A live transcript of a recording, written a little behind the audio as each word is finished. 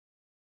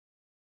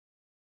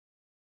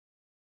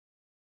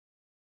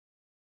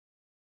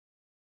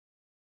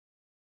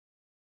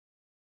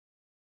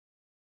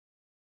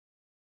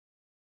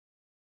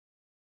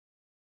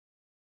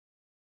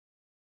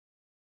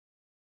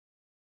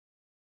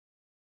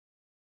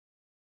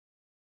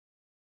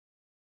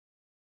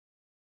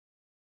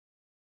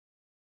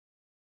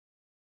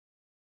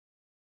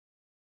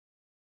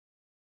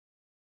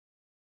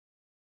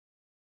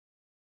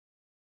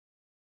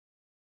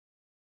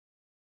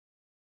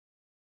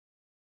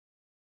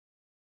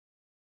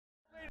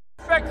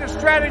effective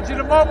strategy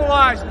to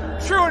mobilize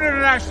true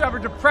international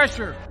effort to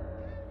pressure.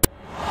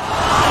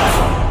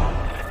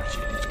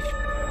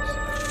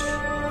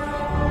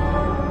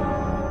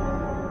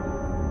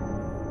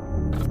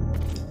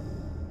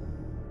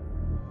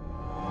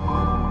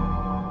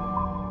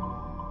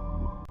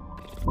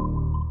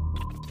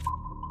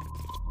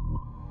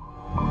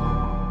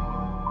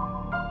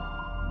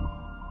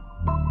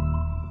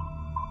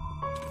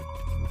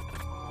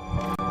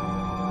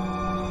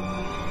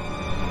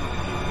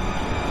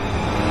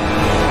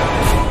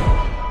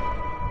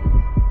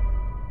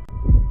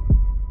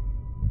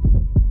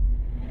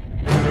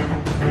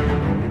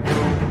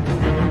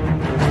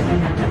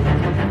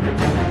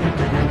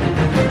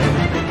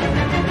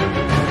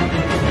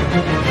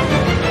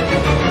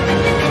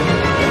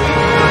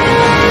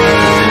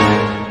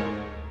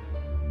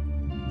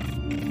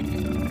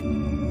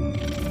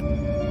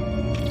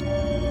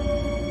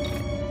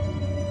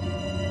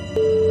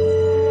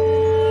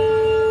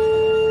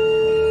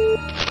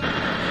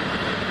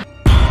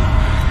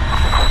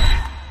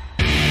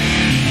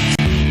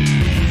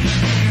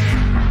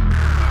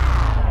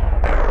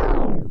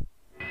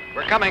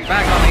 Coming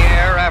back on the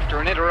air after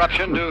an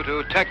interruption due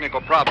to technical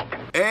problems.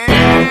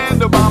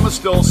 And Obama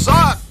still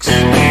sucks.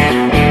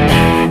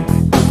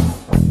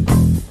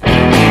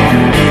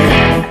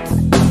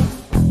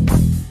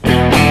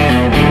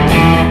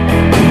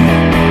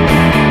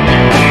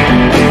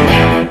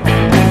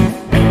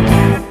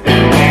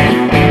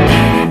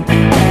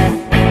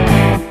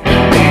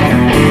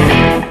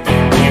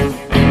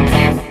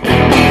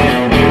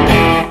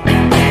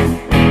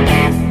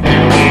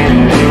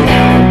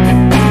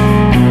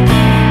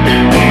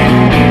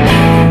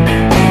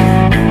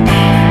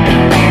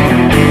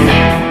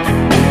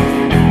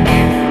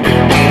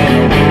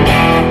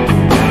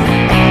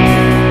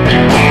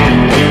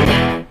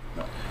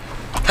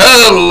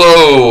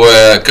 Hello,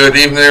 good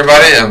evening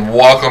everybody, and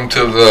welcome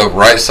to the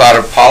Right Side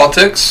of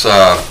Politics.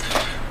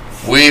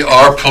 We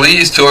are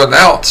pleased to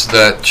announce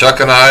that Chuck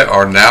and I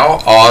are now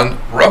on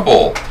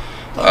Rumble.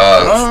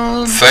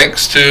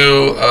 Thanks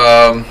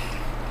to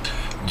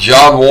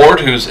John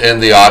Ward, who's in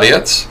the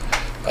audience,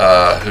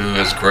 who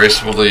has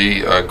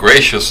graciously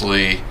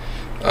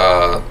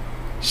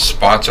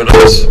sponsored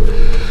us.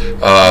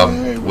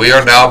 We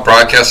are now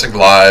broadcasting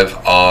live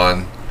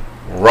on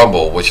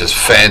Rumble, which is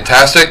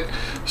fantastic,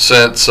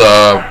 since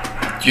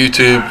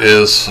YouTube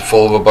is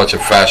full of a bunch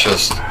of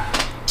fascists,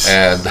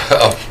 and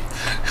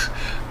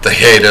they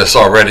hate us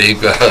already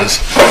because,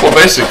 well,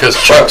 basically because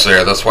Chuck's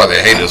there. That's why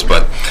they hate us.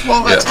 But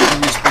well, that's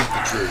because we speak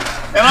the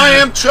truth. And I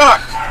am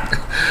Chuck.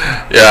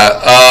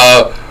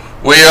 Yeah,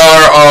 we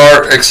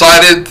are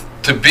excited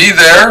to be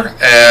there,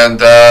 and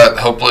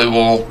hopefully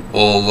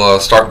we'll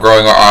start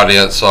growing our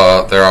audience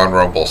there on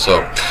Rumble.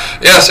 So,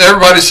 yes,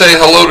 everybody say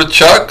hello to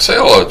Chuck. Say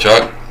hello,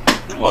 Chuck.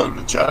 Hello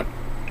to Chuck.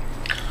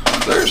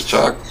 There's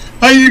Chuck.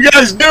 How you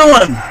guys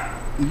doing?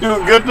 You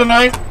doing good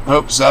tonight?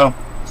 Hope so.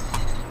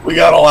 We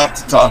got a lot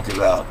to talk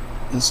about.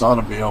 This ought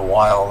to be a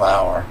wild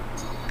hour.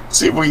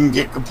 See if we can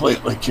get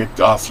completely kicked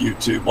off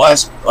YouTube.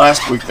 Last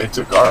week they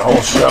took our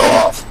whole show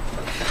off.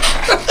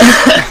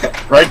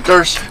 Right,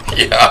 Dersh?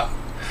 Yeah.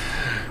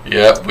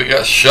 Yeah, we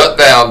got shut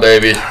down,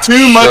 baby.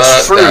 Too much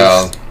truth.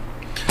 Down.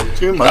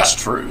 Too much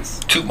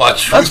truth. Too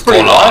much truth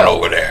going on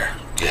over there.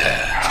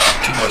 Yeah,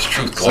 too much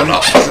truth going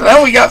on. So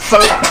now we got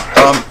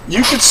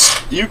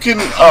you can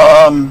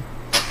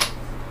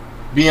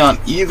be on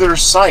either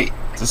site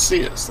to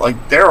see us. Like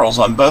Daryl's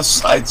on both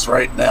sites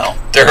right now.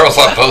 Daryl's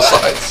on both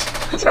sides.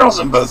 Daryl's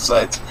on both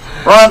sites.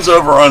 Ron's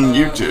over on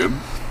YouTube.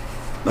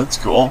 That's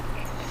cool.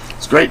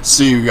 It's great to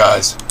see you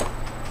guys.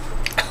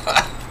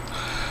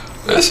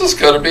 This is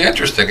going to be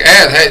interesting.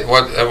 And hey,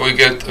 what we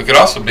could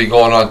also be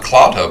going on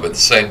Cloud Hub at the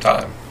same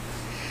time.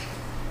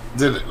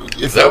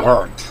 If that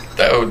worked,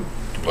 that would.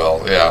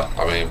 Well, yeah.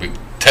 I mean,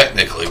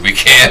 technically we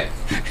can't.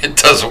 It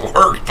doesn't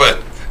work,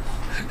 but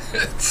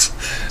it's.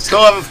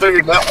 Still haven't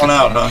figured that one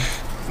out, huh?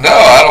 No,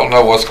 I don't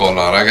know what's going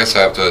on. I guess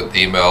I have to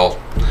email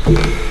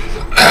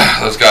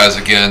those guys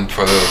again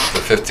for the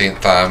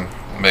 15th time.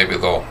 Maybe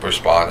they'll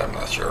respond. I'm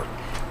not sure.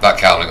 Not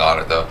counting on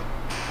it though.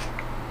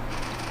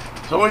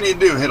 So what do you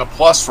do? Hit a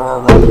plus for a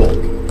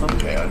Rumble.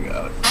 Okay, I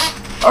got it.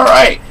 All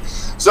right.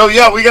 So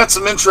yeah, we got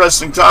some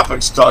interesting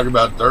topics to talk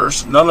about,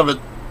 Dersh. None of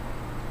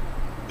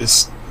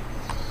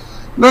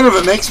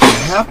it makes me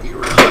happy,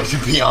 really, to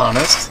be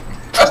honest.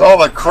 It's all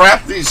the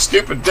crap these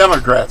stupid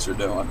Democrats are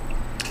doing.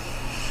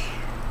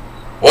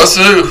 What's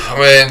new?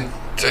 I mean,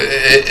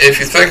 if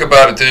you think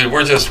about it, dude,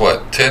 we're just,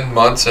 10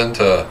 months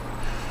into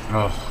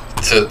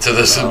to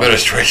this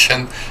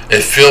administration?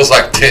 It feels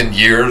like 10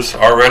 years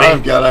already.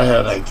 I've got a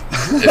headache.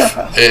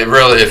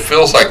 it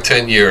feels like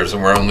 10 years,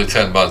 and we're only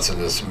 10 months in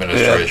this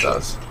administration. Yeah, it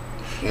does.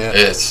 Yeah,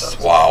 it's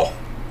wow.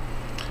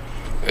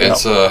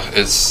 It's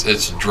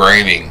it's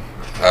draining.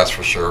 That's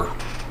for sure.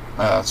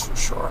 That's for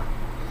sure.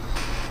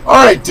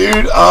 All right,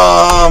 dude.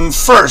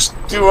 First,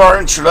 do our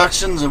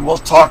introductions, and we'll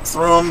talk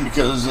through them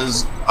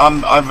because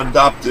I've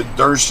adopted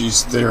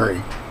Dersh's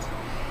theory.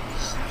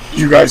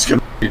 You guys can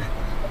read,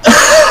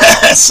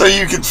 so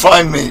you can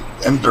find me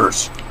and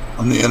Dersh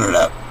on the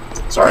internet.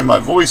 Sorry, my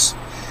voice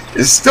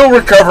is still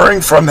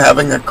recovering from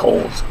having a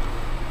cold.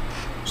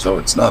 So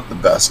it's not the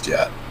best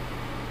yet.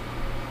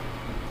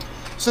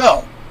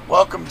 So,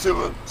 welcome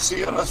to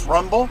CNS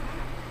Rumble.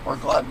 We're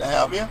glad to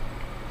have you.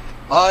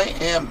 I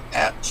am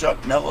at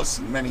Chuck Nellis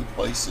in many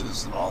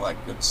places and all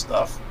that good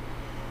stuff.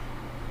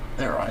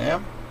 There I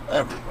am.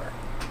 Everywhere.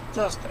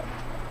 Just everywhere.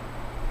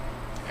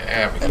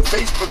 Yeah, and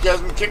Facebook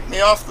hasn't kicked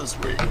me off this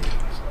week.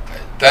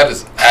 That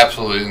is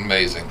absolutely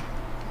amazing.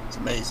 It's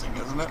amazing,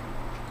 isn't it?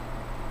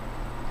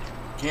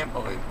 Can't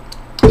believe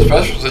it.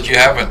 Especially that you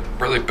haven't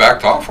really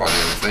backed off on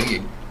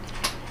anything.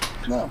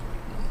 No.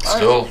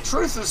 Still.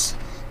 Truth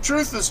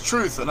is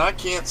truth, and I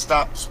can't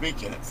stop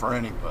speaking it for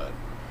anybody.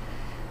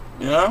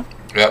 You know?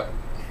 Yep.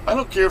 I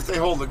don't care if they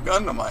hold a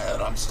gun to my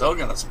head. I'm still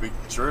going to speak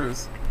the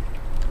truth.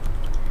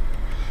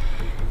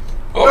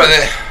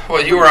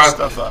 Well, you were on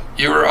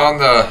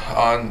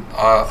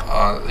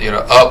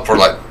up for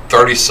like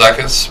 30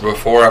 seconds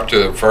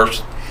after the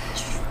first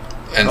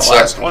and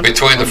second,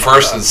 between the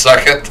first and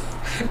second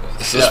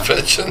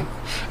suspension.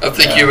 I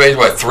think you made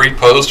 3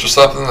 posts or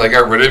something. They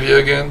got rid of you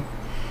again.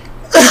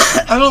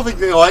 I don't think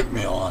they like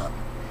me a lot.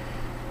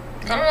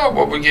 I don't know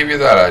what would give you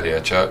that idea,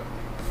 Chuck.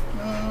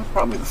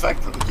 Probably the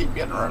fact that they keep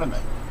getting rid of me.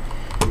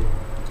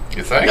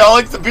 You think? Yeah, I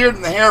like the beard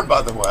and the hair,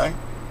 by the way.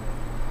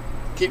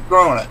 Keep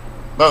growing it.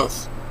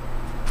 Both.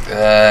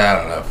 I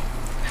don't know.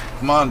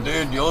 Come on,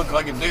 dude. You look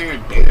like a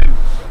dude, dude.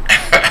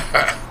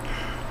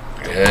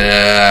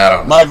 Yeah, I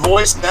don't know. My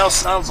voice now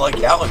sounds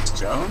like Alex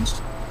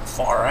Jones.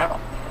 Far out,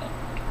 man.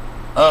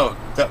 Oh,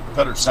 that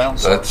better sound.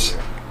 That's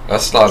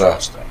not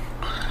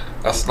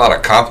a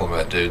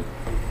compliment, dude.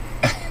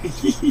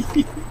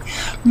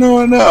 No,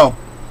 I know.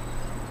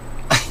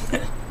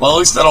 Well, at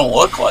least I don't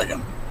look like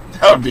him.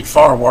 That would be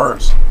far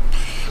worse.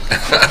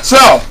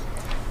 So,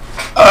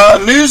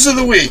 news of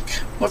the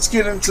week. Let's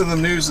get into the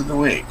news of the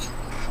week.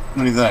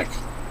 What do you think?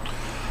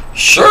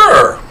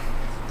 Sure.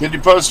 Did you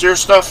post your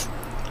stuff?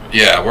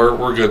 Yeah,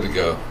 we're good to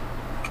go.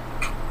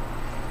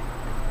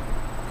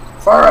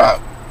 Far out.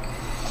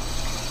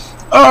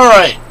 All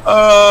right.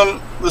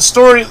 The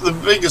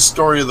biggest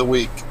story of the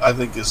week, I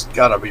think, has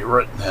got to be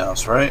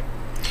Rittenhouse, right?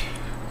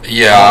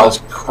 Yeah. All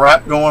this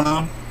crap going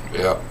on.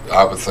 Yeah,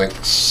 I would think.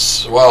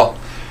 Well,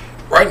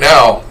 right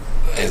now,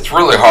 it's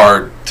really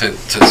hard to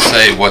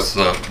say what's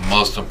the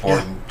most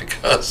important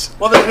because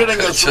they're hitting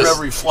us from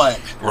every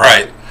flank.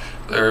 Right.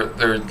 They're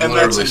and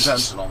literally that's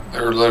intentional.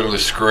 They're literally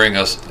screwing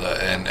us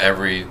in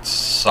every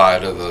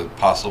side of the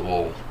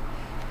possible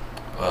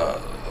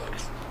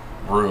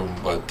room.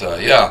 But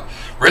yeah,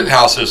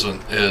 Rittenhouse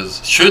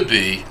should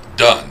be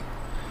done.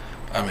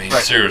 I mean,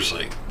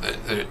 seriously,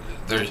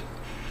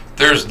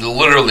 there's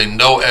literally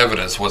no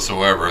evidence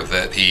whatsoever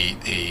that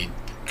he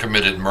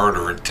committed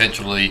murder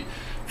intentionally,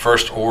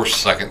 first or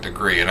second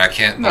degree, and I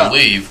can't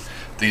believe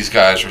these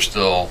guys are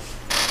still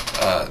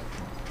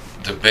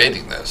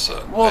debating this.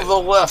 The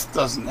left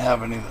doesn't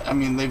have any. I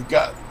mean,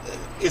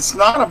 it's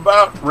not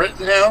about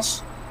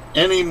Rittenhouse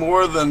any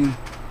more than,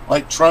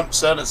 like Trump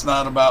said, it's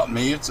not about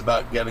me, it's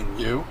about getting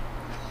you.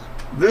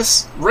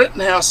 This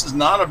Rittenhouse is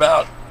not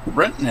about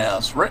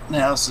Rittenhouse.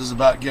 Rittenhouse is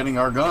about getting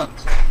our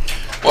guns.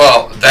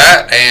 Well,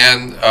 that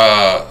and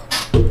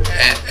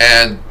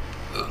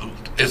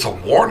it's a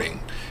warning.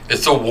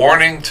 It's a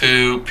warning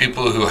to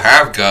people who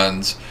have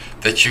guns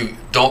that you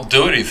don't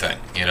do anything.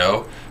 You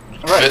know,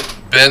 right.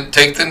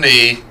 Take the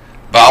knee,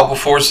 bow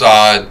before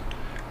God,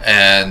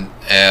 and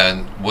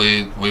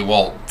we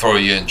won't throw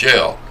you in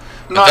jail.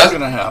 Not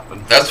going to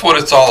happen. That's what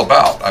it's all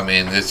about. I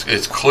mean,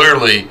 it's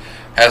clearly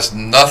has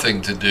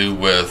nothing to do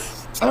with.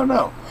 Oh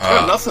no, it's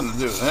got nothing to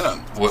do with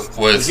him.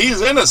 With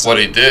he's innocent. What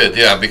he did,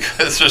 yeah,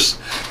 because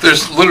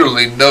there's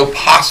literally no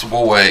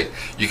possible way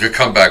you could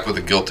come back with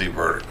a guilty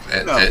verdict.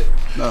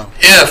 No.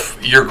 If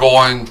you're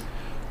going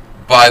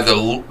by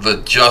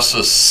the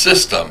justice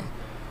system.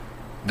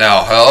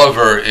 Now,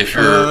 however, if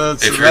you're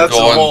that's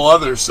going a whole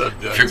other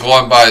subject. If you're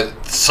going by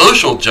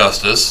social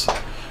justice,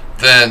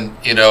 then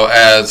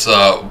as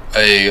a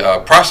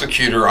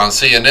prosecutor on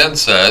CNN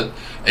said,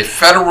 a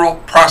federal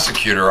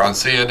prosecutor on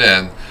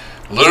CNN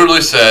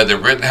literally said that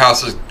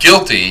Rittenhouse is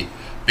guilty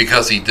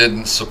because he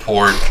didn't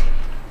support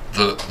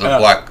the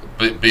Black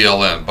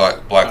BLM,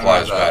 Black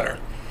Lives Matter.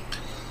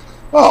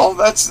 Well,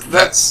 that's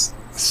it's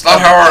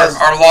not how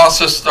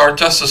our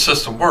justice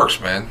system works,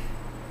 man.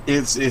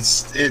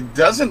 It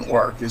doesn't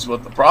work is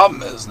what the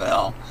problem is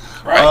now.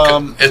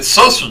 Right. It's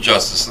social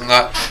justice, and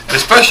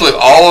especially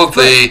all of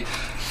the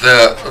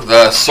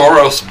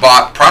Soros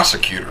bot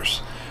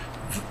prosecutors.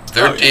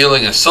 They're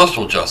dealing in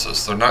social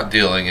justice. They're not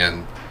dealing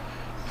in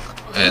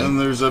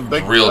there's a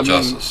big real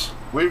justice.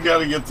 We've got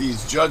to get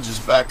these judges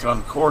back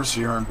on course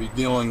here and be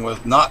dealing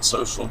with not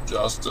social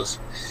justice,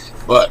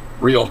 but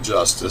real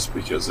justice,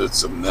 because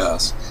it's a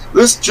mess.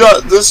 This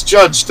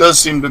judge does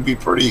seem to be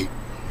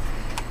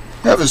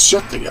have his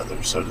shit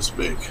together, so to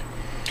speak.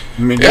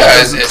 I mean,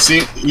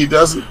 he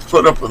doesn't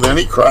put up with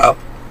any crap.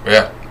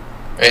 Yeah.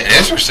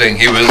 Interesting,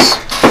 he was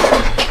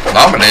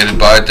nominated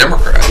by a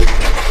Democrat.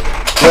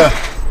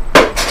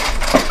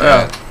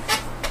 Yeah.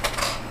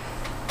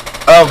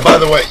 Oh, by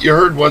the way, you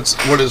heard what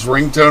his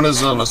ringtone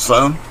is on his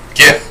phone?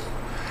 Yeah.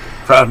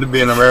 Proud to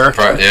be an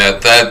American. Right, yeah,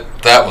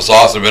 that was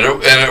awesome, and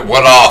it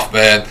went off,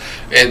 man.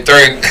 And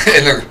during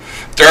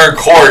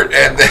court,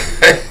 and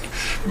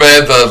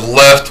man, the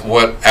left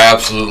went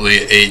absolutely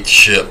ate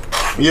shit.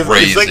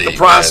 Crazy. You think the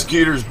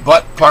prosecutor's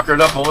butt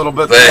puckered up a little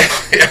bit?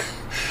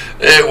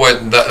 They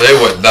went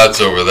nuts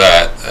over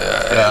that.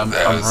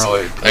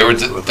 They were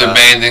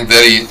demanding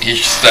that he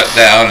step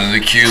down and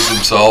recuse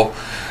himself.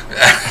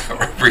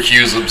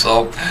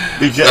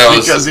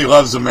 Because he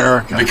loves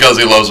America. Because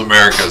he loves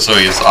America, so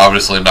he's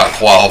obviously not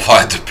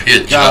qualified to be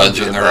a judge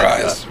in their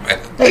eyes. Man.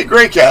 Hey,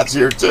 Grey Cat's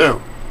here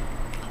too.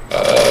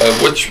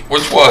 Which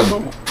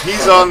one?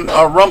 He's on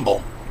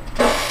Rumble.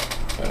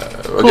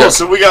 Cool.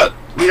 So we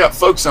got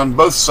folks on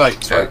both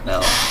sites right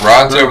now.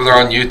 Ron's over there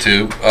on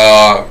YouTube.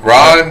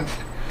 Ron,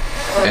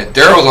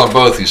 Daryl's on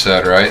both. You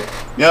said, right?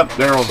 Yep,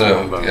 Daryl's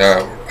on both.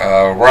 Yeah,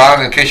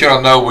 Ron. In case you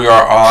don't know, we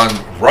are on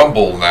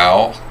Rumble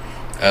now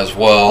as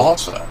well.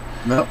 Also,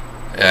 no.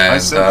 And I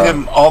sent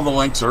him all the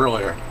links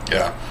earlier.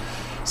 Yeah.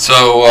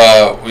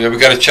 So we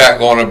got a chat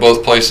going in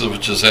both places,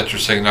 which is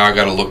interesting. Now I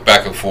got to look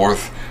back and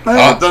forth.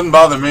 It doesn't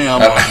bother me. I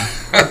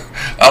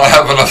don't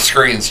have enough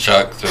screens,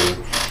 Chuck, to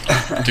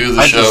do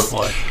the show.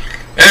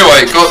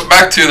 Anyway, go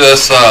back to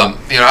this.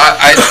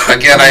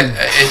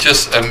 It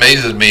just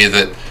amazes me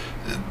that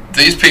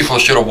these people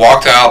should have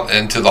walked out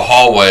into the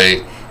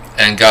hallway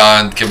and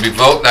gone, "Can we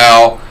vote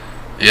now?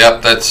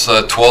 Yep, that's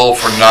 12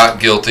 for not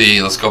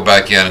guilty. Let's go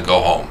back in and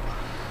go home."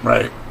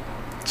 Right.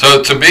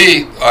 So to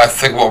me, I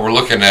think what we're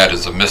looking at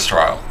is a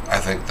mistrial. I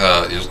think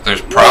there's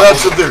problems. Well,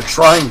 that's what they're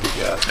trying to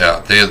get.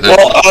 Yeah.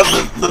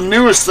 The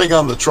newest thing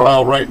on the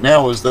trial right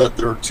now is that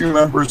there are 2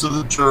 members of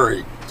the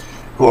jury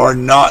who are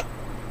not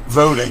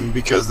voting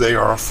because they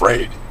are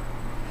afraid.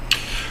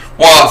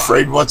 Well, they're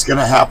afraid what's going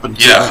to happen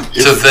to them.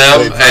 To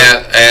them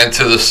and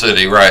to the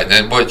city, right?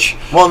 And which.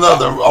 Well, no,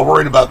 they're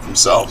worried about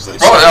themselves. They're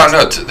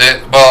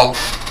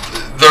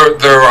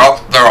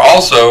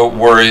also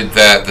worried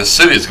that the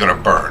city is going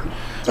to burn.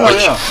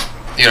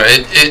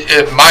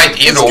 It might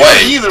either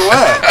way. Either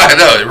way. I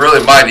know, it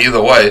really might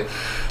either way.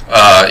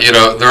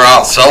 They're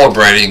out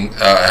celebrating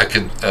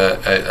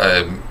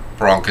a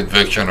wrong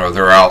conviction, or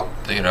they're out,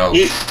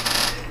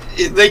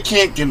 they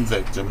can't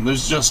convict him.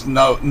 There's just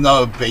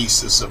no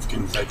basis of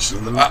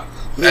conviction.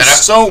 There's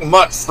so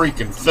much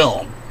freaking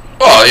film.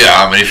 Well,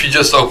 yeah, I mean, if you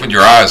just open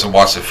your eyes and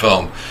watch the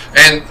film,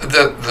 and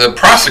the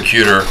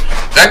prosecutor,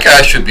 that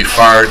guy should be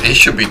fired. He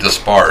should be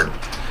disbarred.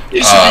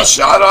 He should be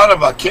shot out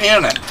of a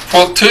cannon.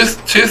 Well, two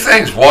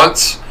things.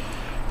 Once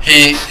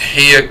he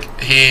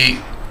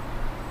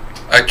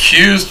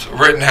accused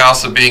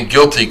Rittenhouse of being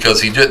guilty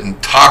because he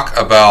didn't talk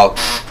about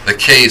the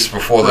case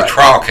before the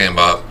trial came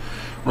up,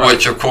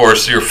 which, of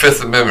course, your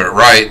Fifth Amendment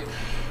right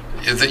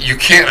is that you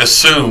can't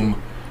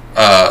assume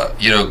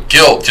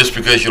guilt just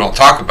because you don't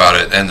talk about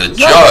it. And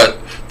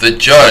the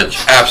judge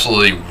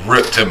absolutely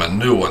ripped him a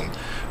new one,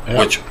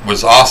 which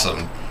was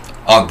awesome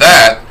on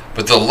that.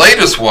 But the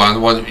latest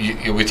one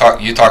you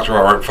talked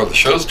about right before the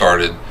show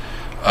started,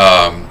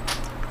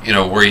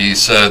 where he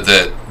said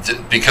that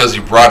because he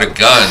brought a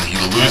gun, he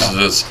loses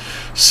his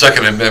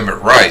Second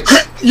Amendment rights.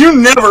 You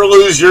never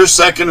lose your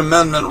Second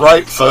Amendment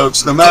right,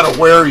 folks, no matter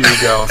where you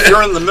go. If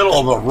you're in the middle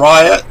of a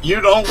riot,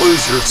 you don't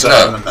lose your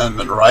Second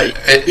Amendment right.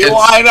 He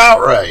lied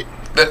outright.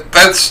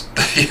 That's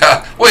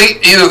Well,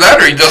 either that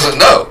or he doesn't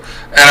know.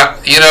 And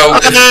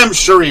I'm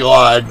sure he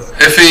lied.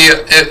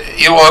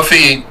 If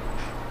he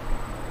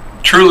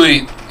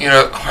truly,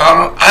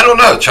 I don't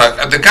know,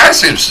 Chuck. The guy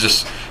seems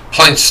just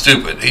plain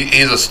stupid.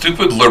 He's a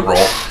stupid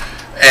liberal,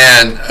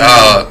 and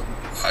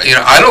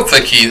I don't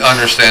think he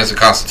understands the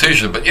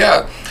Constitution. But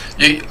I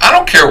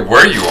don't care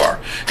where you are.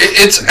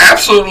 It's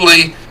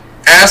absolutely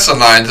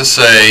asinine to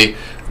say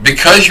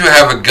because you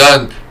have a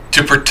gun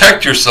to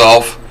protect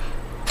yourself,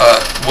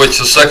 which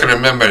the Second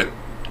Amendment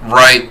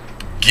right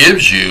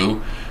gives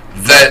you,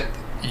 that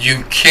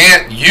you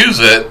can't use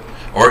it.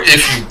 Or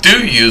if you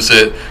do use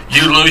it,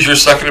 you lose your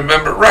Second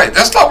Amendment right.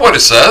 That's not what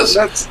it says.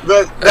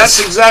 That's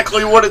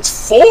exactly what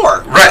it's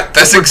for. Right.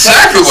 That's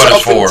exactly what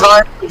it's for. In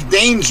time of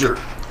danger.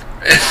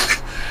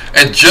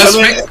 And just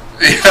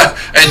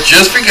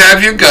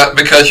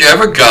because you have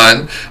a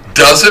gun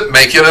doesn't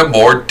make it a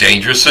more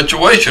dangerous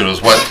situation.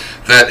 Is what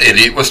that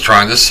idiot was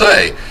trying to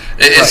say.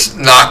 It's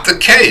not the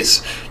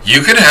case.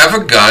 You can have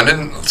a gun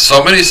in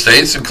so many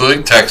states,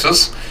 including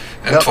Texas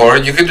and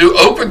Florida. You can do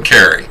open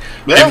carry.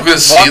 Yeah, people can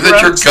see that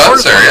your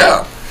gun's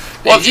there,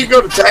 Well, if you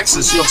go to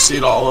Texas, you'll see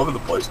it all over the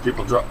place.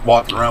 People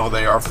walking around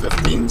with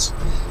AR-15s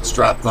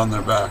strapped on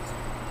their back.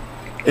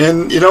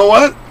 And you know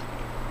what?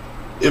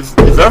 If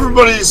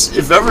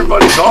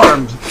everybody's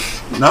armed,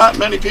 not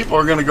many people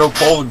are going to go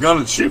pull a gun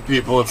and shoot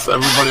people if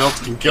everybody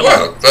else can kill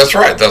them. That's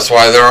right. That's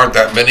why there aren't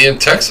that many in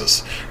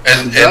Texas.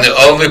 And the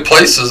only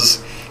places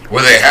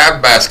where they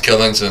have mass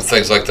killings and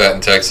things like that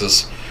in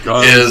Texas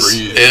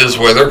is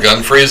where they're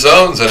gun-free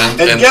zones, and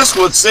guess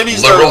what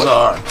cities those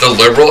are? The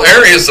liberal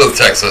areas of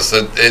Texas.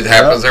 It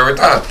happens every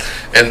time,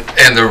 and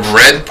the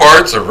red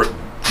parts, or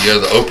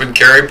the open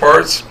carry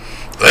parts,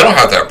 They don't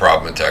have that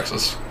problem in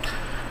Texas.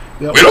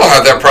 Yep. We don't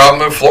have that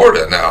problem in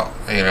Florida now.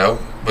 You know,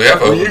 we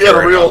have you got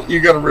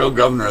a real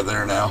governor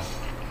there now.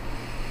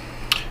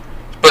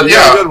 But you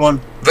got a good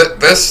one.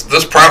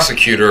 This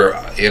prosecutor,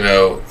 you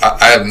know,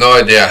 I have no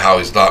idea how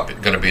he's not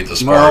going to be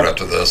disbarred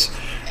after this.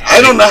 I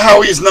don't know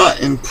how he's not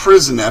in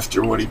prison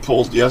after what he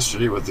pulled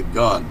yesterday with the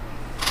gun.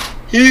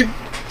 He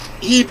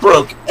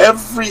broke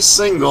every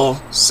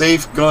single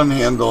safe gun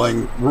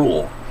handling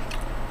rule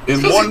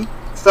in one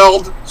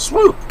felled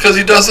swoop. Because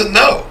he doesn't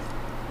know.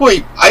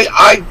 Wait,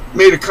 I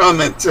made a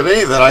comment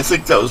today that I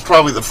think that was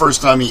probably the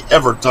first time he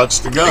ever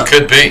touched a gun. It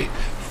could be.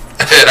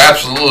 It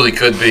absolutely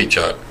could be,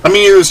 Chuck. I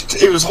mean, he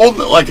was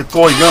holding it like a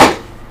toy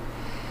gun.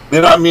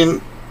 You know, I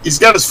mean, he's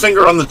got his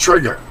finger on the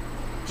trigger.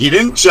 He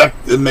didn't check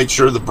and make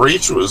sure the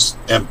breech was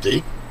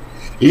empty.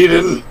 He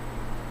didn't,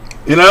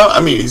 you know, I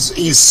mean,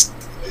 he's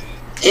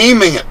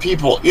aiming at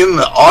people in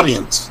the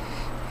audience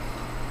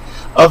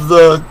of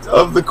the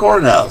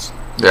courthouse.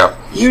 Yeah.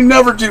 You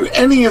never do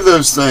any of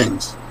those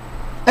things.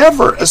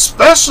 Ever.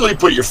 Especially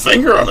put your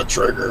finger on a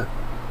trigger.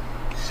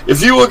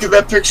 If you look at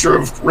that picture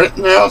of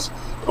Rittenhouse,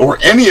 or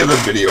any of the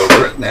video of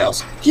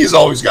Rittenhouse, he's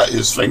always got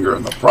his finger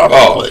in the proper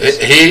place.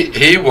 He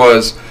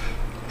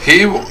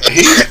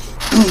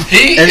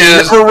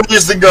never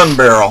raised the gun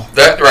barrel.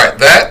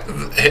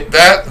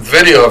 That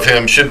video of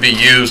him should be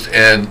used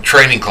in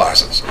training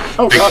classes.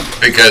 God.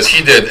 Because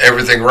he did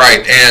everything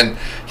right. And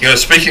you know,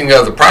 speaking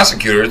of the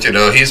prosecutors, you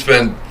know, he's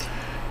been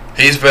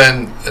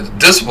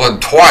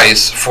disciplined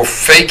twice for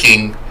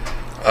faking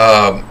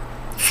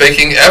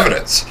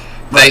evidence.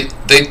 They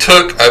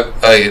took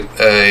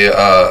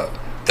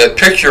that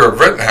picture of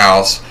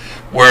Rittenhouse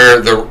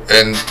where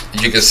and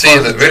you can see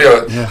in the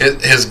video,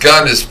 his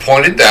gun is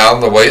pointed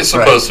down the way it's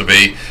supposed to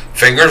be,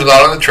 fingers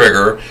not on the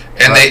trigger,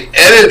 and they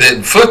edited it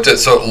and flipped it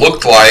so it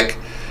looked like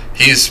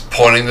he's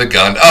pointing the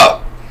gun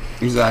up.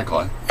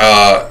 Exactly.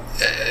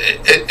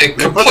 It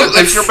completely put the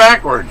picture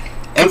backward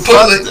and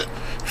completely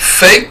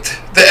faked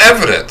the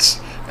evidence,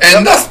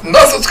 and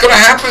nothing's going to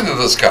happen to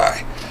this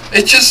guy.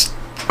 It's just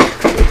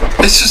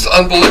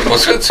unbelievable.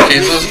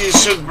 He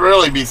should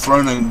really be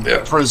thrown in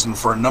prison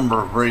for a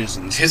number of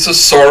reasons. He's a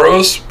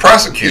Soros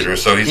prosecutor,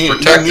 so he's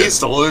protected. He needs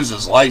to lose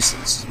his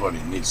license is what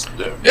he needs to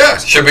do. Yeah,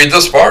 should be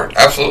disbarred.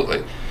 Absolutely.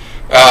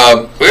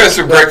 We got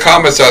some great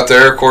comments out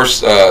there. Of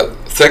course,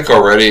 Think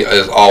Already,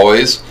 as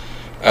always.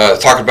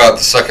 Talk about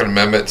the Second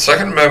Amendment.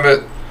 Second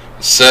Amendment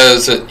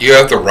says that you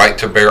have the right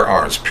to bear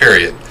arms,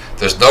 period.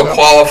 There's no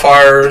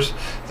qualifiers,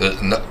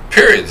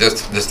 period.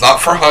 It's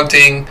not for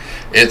hunting.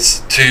 It's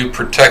to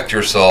protect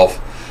yourself.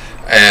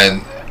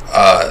 And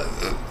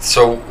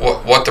so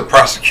what the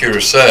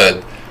prosecutor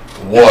said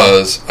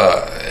was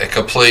a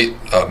complete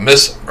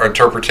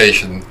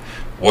misinterpretation,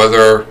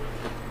 whether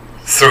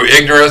through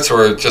ignorance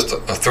or just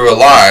through a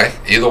lie,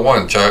 either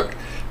one, Chuck.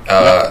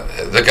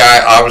 The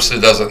guy obviously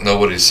doesn't know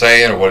what he's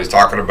saying or what he's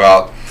talking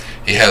about.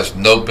 He has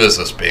no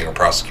business being a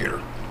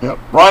prosecutor. Yep.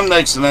 Ron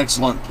makes an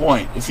excellent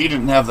point. If he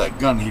didn't have that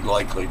gun, he'd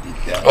likely be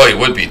dead. Oh, he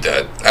would be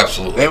dead.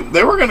 Absolutely.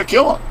 They were going to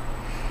kill him.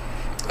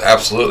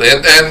 Absolutely.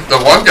 And the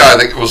one guy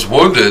that was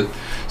wounded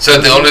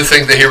said the only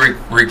thing that he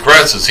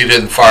regrets is he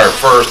didn't fire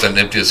first and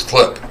empty his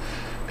clip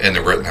in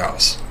the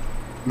Rittenhouse.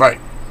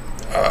 Right.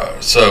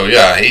 So,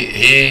 yeah,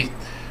 he...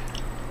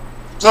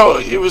 So,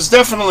 it was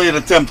definitely an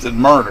attempted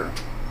murder.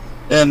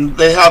 And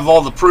they have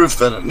all the proof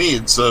that it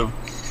needs. So,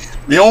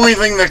 the only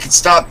thing that could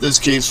stop this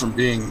case from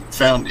being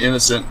found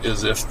innocent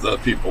is if the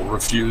people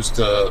refuse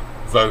to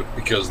vote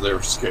because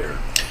they're scared.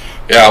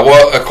 Yeah,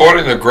 well,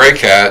 according to Grey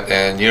Cat,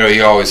 and you know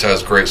he always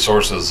has great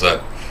sources,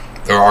 that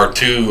there are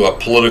two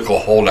political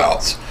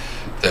holdouts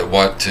that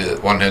want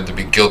him to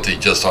be guilty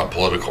just on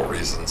political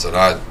reasons, and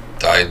I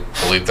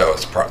believe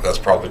that's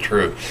probably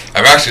true.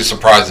 I'm actually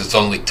surprised it's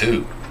only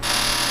two.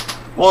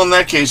 Well, in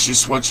that case, you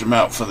switch them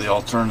out for the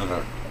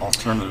alternative.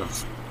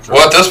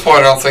 Well, at this point,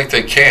 I don't think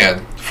they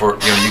can.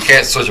 You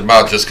can't switch them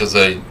out just because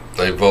they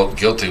vote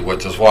guilty,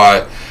 which is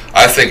why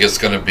I think it's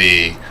going to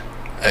be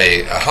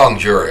a hung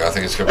jury. I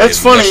think it's going to be.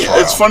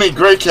 It's funny.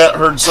 Grey Cat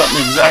heard something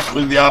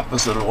exactly the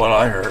opposite of what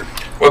I heard.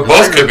 Well,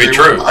 both could be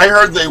true. I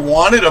heard they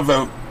wanted to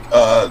vote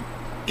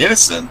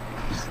innocent,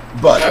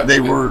 but they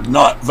were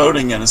not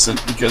voting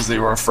innocent because they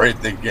were afraid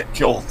they'd get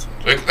killed.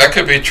 That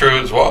could be true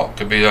as well.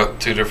 Could be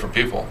two different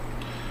people.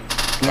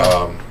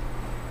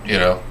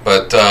 Yeah.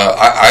 But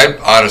I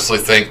honestly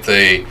think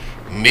the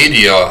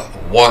media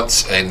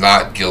wants a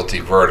not guilty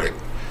verdict.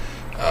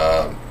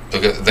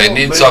 Because they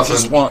need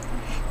something.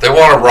 They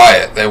want a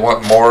riot. They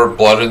want more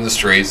blood in the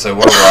streets. They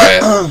want a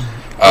riot.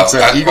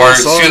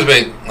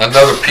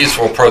 Another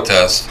peaceful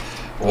protest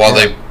while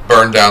they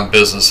burn down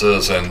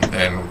businesses and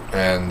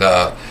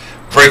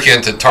break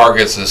into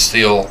Targets and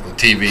steal the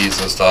TVs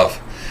and stuff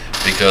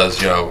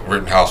because,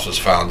 Rittenhouse was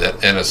found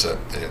innocent.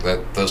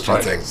 Those two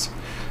things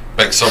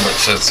make so much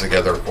sense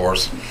together, of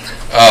course.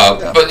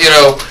 But,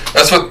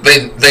 that's what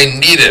they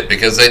need it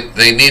because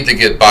they need to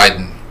get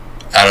Biden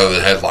out of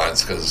the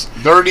headlines because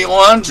dirty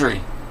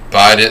laundry.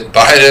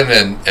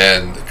 Biden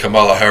and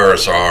Kamala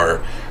Harris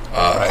are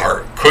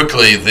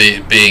quickly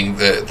being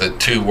the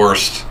two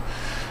worst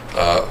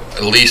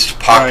least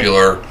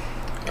popular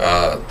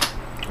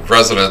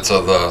residents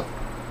of the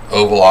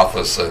Oval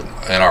Office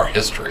in our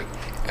history.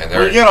 And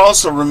you got to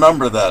also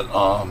remember that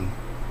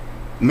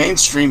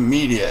mainstream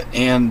media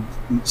and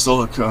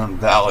Silicon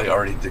Valley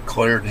already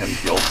declared him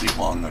guilty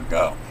long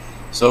ago.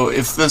 So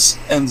if this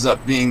ends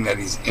up being that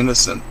he's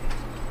innocent,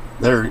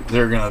 they're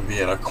going to be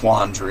in a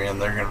quandary, and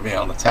they're going to be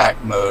on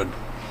attack mode.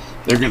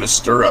 They're going to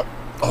stir up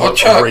a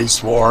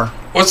race war.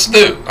 What's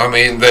new? I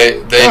mean,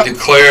 they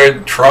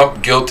declared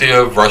Trump guilty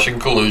of Russian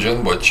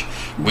collusion, which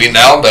we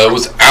now know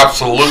was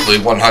absolutely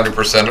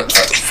 100%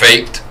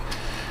 faked.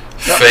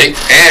 Fake,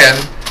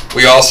 and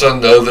we also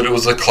know that it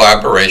was a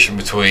collaboration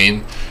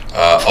between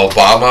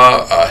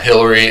Obama,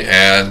 Hillary,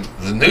 and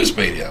the news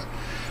media.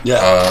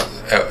 Yeah,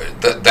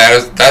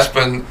 that's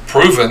been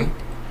proven.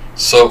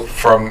 So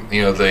from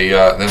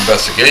the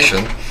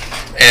investigation,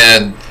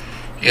 and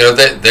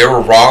they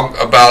were wrong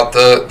about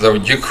the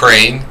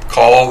Ukraine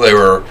call. They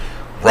were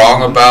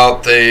wrong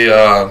about the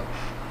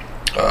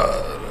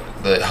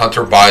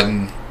Hunter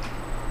Biden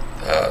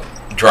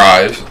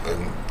drive.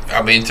 And,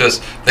 I mean,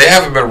 just they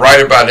haven't been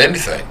right about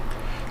anything.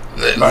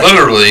 Right.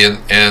 Literally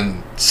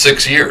in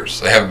 6 years,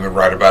 they haven't been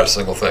right about a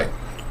single thing.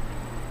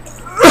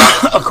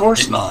 Of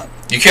course not.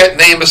 You can't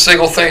name a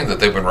single thing that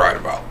they've been right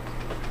about.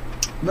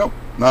 Nope,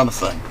 not a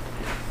thing.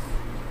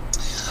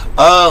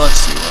 Let's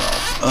see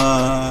what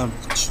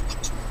else.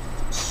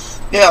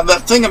 Yeah,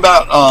 that thing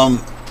about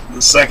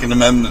the Second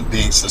Amendment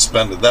being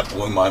suspended, that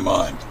blew my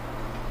mind.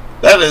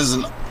 That is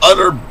an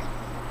utter,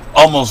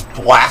 almost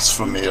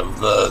blasphemy of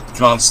the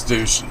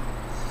Constitution.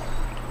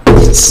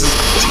 It's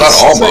not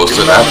almost,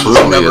 it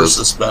absolutely never is.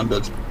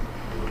 Suspended.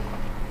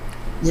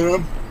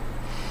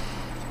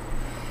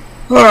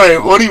 All right,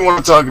 what do you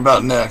want to talk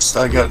about next?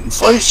 I got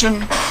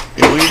inflation,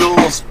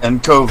 illegals,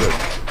 and COVID.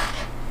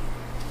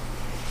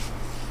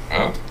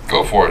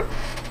 Go for it.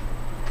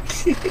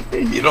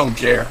 You don't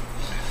care.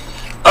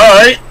 All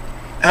right,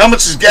 how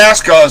much is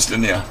gas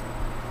costing you?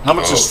 How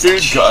much is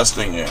food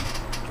costing you?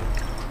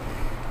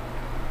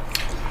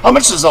 How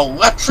much is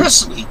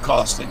electricity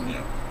costing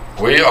you?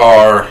 We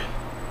are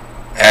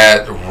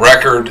at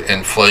record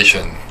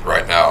inflation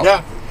right now.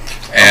 Yeah.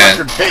 And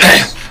record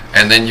pace.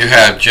 And then you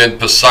have Jen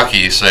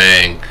Psaki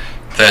saying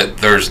that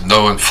there's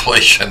no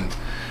inflation.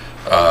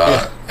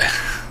 That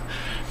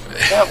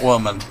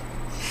woman.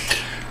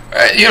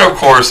 Of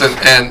course,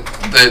 and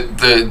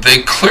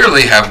they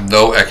clearly have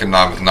no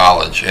economic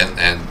knowledge,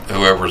 and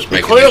whoever's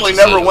making clearly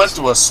never went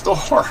to a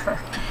store.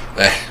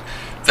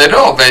 They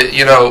don't.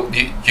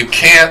 You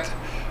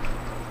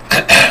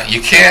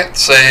can't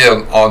say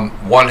on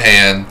one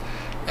hand,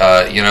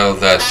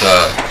 that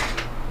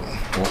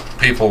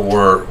people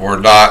were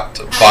not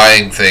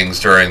buying things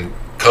during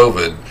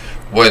COVID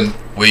when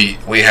we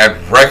had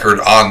record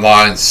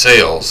online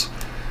sales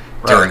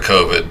during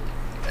COVID,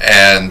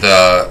 and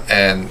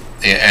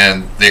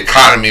the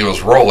economy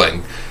was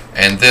rolling,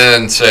 and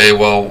then say,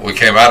 well, we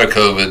came out of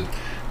COVID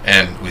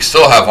and we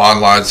still have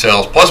online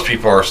sales, plus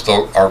people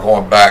are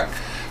going back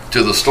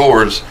to the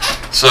stores.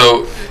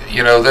 So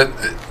that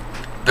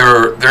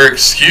there are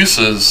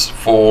excuses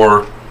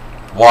for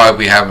why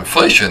we have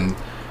inflation.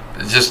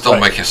 It just don't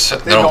make it.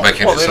 They don't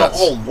make any sense. They don't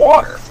hold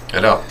water. They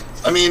don't.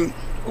 I mean,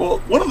 well,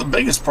 one of the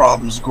biggest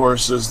problems, of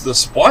course, is the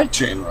supply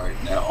chain right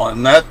now,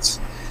 and that's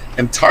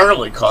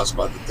entirely caused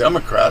by the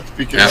Democrats,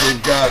 because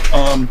they've got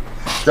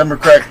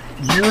Democrat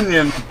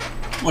union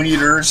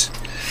leaders,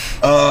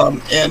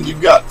 and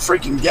you've got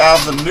freaking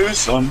Gavin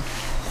Newsom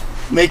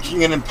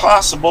making it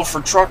impossible for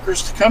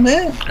truckers to come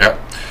in. Yeah.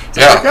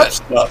 Pick up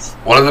stuff.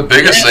 One of the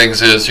biggest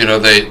things is,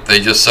 they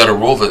just set a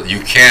rule that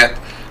you can't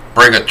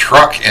bring a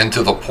truck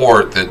into the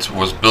port that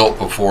was built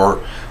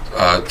before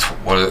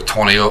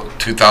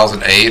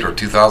 2008 or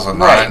 2009.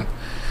 Right.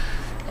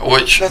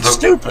 Which that's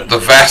stupid. The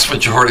vast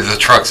majority of the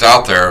trucks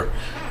out there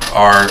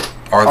are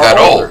that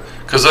old,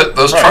 because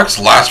those trucks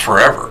last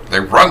forever. They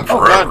run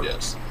forever. Oh, God,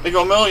 yes. They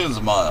go millions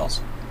of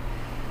miles.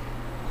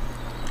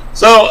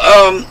 So,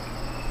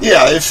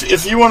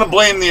 if you want to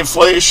blame the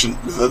inflation,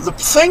 the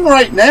thing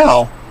right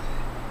now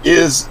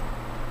is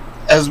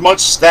as much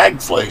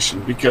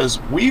stagflation, because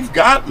we've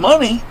got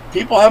money.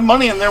 People have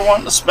money and they're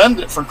wanting to spend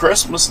it for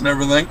Christmas and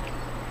everything.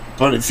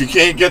 But if you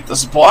can't get the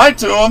supply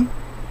to them,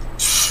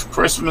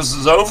 Christmas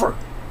is over.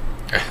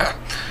 Yeah,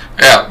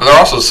 but they're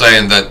also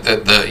saying that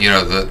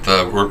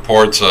the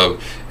reports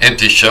of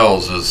empty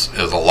shelves is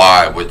a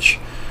lie, which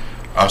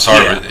I'm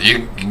sorry, but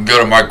you can go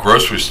to my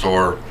grocery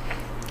store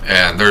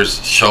and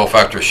there's shelf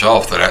after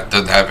shelf that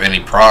doesn't have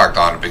any product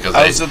on it, because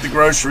I was at the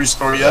grocery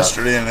store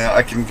yesterday and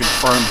I can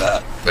confirm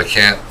that they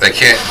can't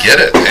get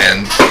it.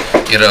 And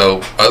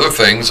other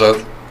things,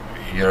 I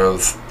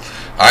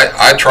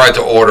tried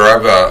to order. I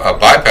have a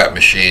BiPAP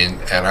machine,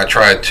 and I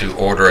tried to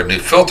order a new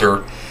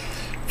filter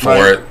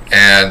for it,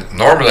 and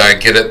normally I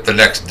get it the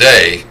next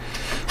day.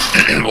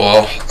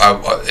 Well,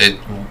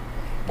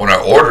 when I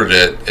ordered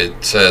it,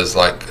 it says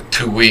like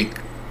 2 week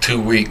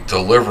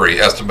delivery,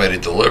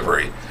 estimated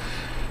delivery,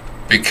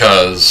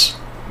 because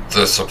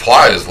the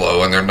supply is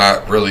low and they're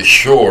not really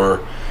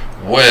sure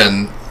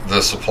when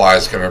the supply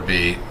is going to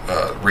be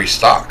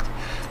restocked.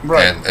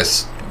 Right.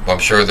 And I'm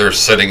sure they're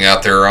sitting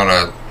out there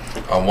on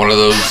one of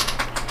those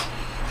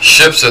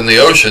ships in the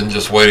ocean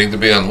just waiting to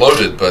be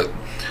unloaded. But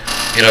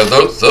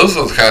those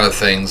are the kind of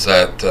things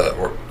that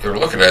we're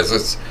looking at.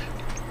 It's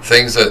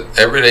things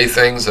everyday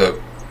things that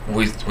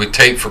we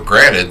take for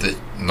granted that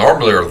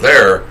normally are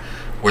there,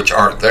 which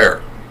aren't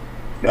there.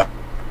 Yeah,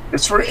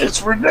 it's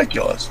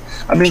ridiculous.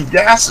 I mean,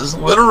 gas has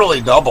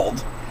literally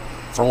doubled,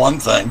 for one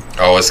thing.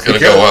 Oh, it's going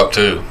to go up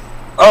too.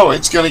 Oh,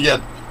 it's going to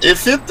get.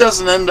 If it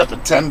doesn't end up at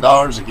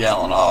 $10 a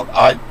gallon,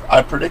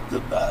 I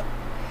predicted that,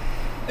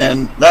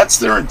 and that's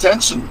their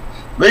intention.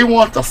 They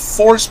want to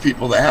force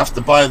people to have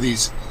to buy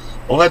these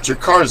electric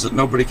cars that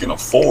nobody can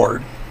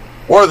afford,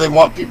 or they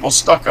want people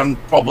stuck on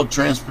public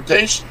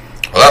transportation.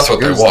 Well, that's what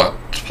they want.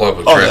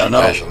 Public transportation.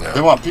 Yeah, no. Yeah.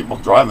 They want people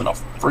driving a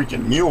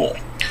freaking mule.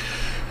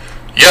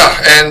 Yeah,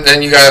 and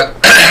then you got,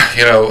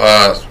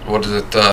 what is it?